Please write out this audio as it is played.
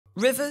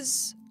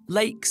Rivers,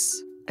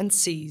 lakes, and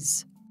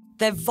seas.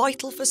 They're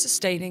vital for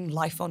sustaining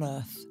life on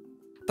Earth.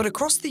 But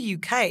across the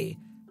UK,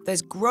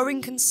 there's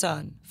growing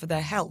concern for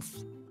their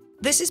health.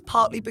 This is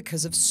partly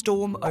because of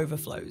storm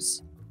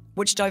overflows,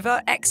 which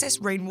divert excess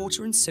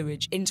rainwater and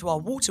sewage into our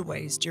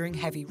waterways during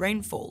heavy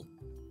rainfall.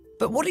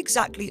 But what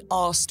exactly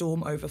are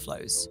storm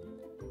overflows?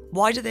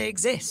 Why do they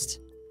exist?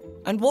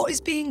 And what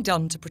is being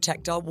done to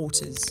protect our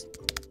waters?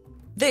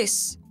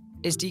 This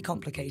is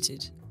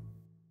Decomplicated.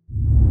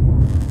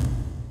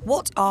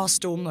 What are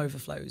storm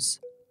overflows?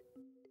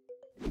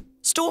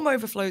 Storm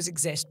overflows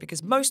exist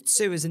because most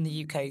sewers in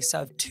the UK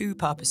serve two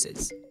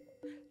purposes.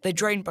 They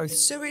drain both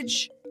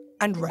sewage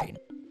and rain.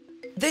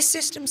 This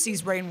system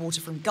sees rainwater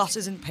from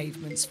gutters and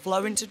pavements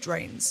flow into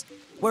drains,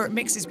 where it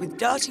mixes with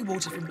dirty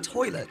water from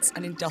toilets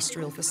and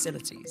industrial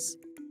facilities.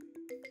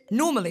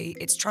 Normally,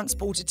 it's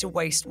transported to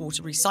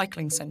wastewater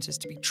recycling centres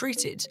to be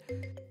treated,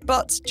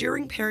 but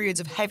during periods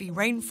of heavy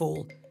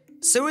rainfall,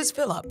 sewers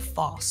fill up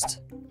fast.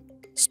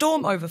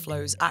 Storm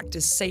overflows act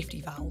as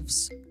safety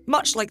valves,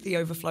 much like the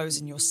overflows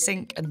in your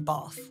sink and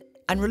bath,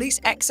 and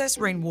release excess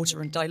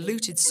rainwater and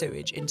diluted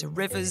sewage into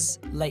rivers,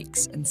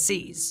 lakes, and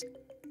seas.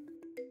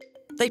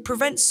 They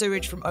prevent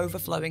sewage from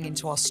overflowing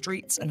into our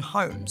streets and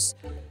homes,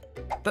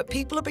 but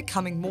people are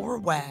becoming more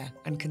aware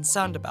and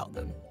concerned about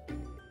them.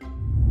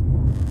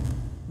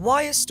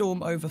 Why are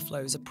storm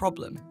overflows a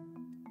problem?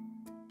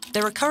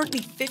 There are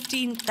currently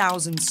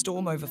 15,000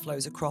 storm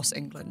overflows across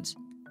England,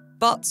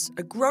 but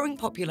a growing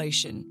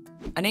population,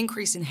 an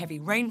increase in heavy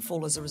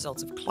rainfall as a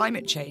result of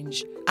climate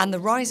change, and the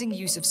rising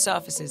use of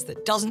surfaces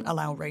that doesn't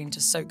allow rain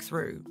to soak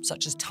through,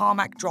 such as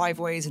tarmac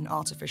driveways and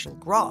artificial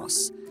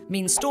grass,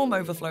 means storm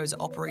overflows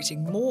are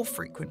operating more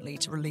frequently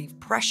to relieve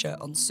pressure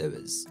on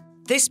sewers.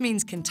 This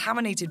means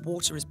contaminated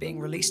water is being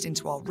released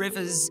into our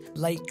rivers,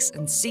 lakes,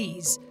 and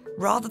seas,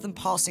 rather than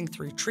passing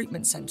through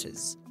treatment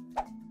centres.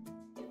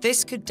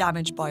 This could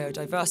damage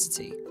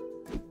biodiversity.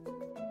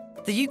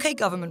 The UK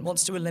government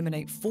wants to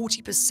eliminate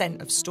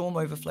 40% of storm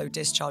overflow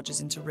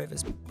discharges into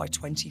rivers by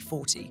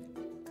 2040,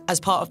 as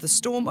part of the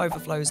Storm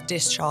Overflows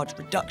Discharge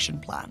Reduction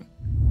Plan.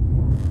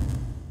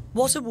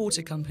 What are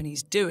water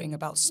companies doing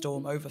about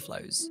storm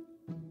overflows?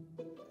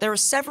 There are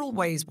several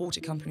ways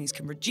water companies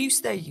can reduce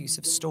their use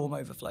of storm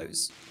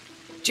overflows.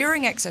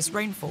 During excess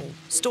rainfall,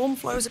 storm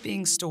flows are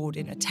being stored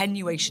in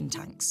attenuation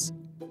tanks.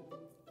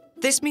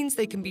 This means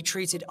they can be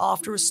treated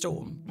after a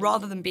storm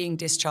rather than being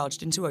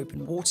discharged into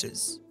open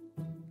waters.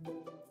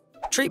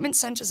 Treatment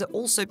centres are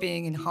also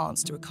being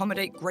enhanced to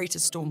accommodate greater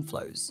storm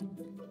flows.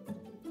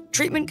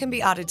 Treatment can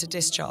be added to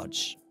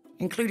discharge,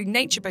 including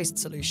nature-based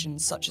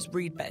solutions such as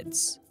reed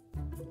beds.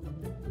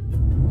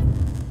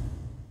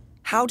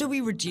 How do we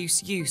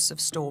reduce use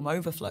of storm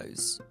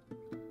overflows?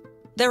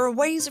 There are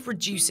ways of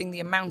reducing the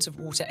amount of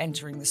water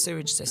entering the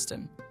sewage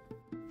system.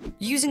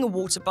 Using a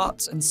water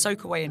butt and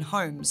soak away in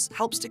homes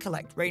helps to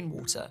collect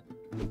rainwater.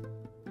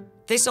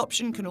 This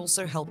option can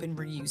also help in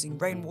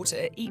reusing rainwater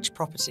at each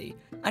property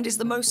and is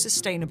the most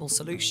sustainable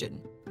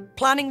solution.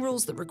 Planning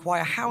rules that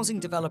require housing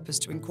developers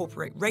to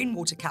incorporate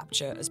rainwater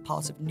capture as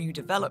part of new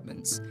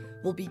developments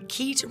will be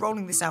key to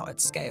rolling this out at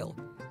scale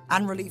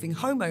and relieving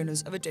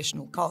homeowners of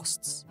additional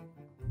costs.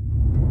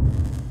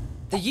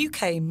 The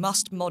UK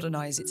must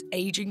modernise its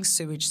ageing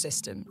sewage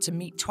system to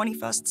meet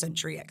 21st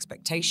century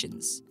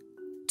expectations.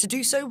 To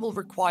do so will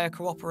require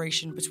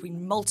cooperation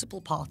between multiple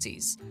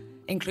parties,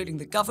 including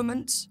the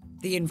government,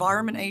 the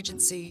Environment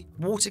Agency,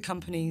 water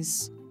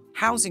companies,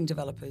 housing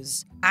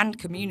developers, and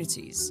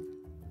communities,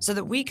 so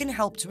that we can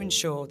help to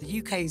ensure the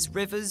UK's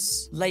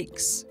rivers,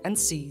 lakes, and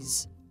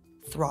seas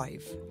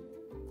thrive.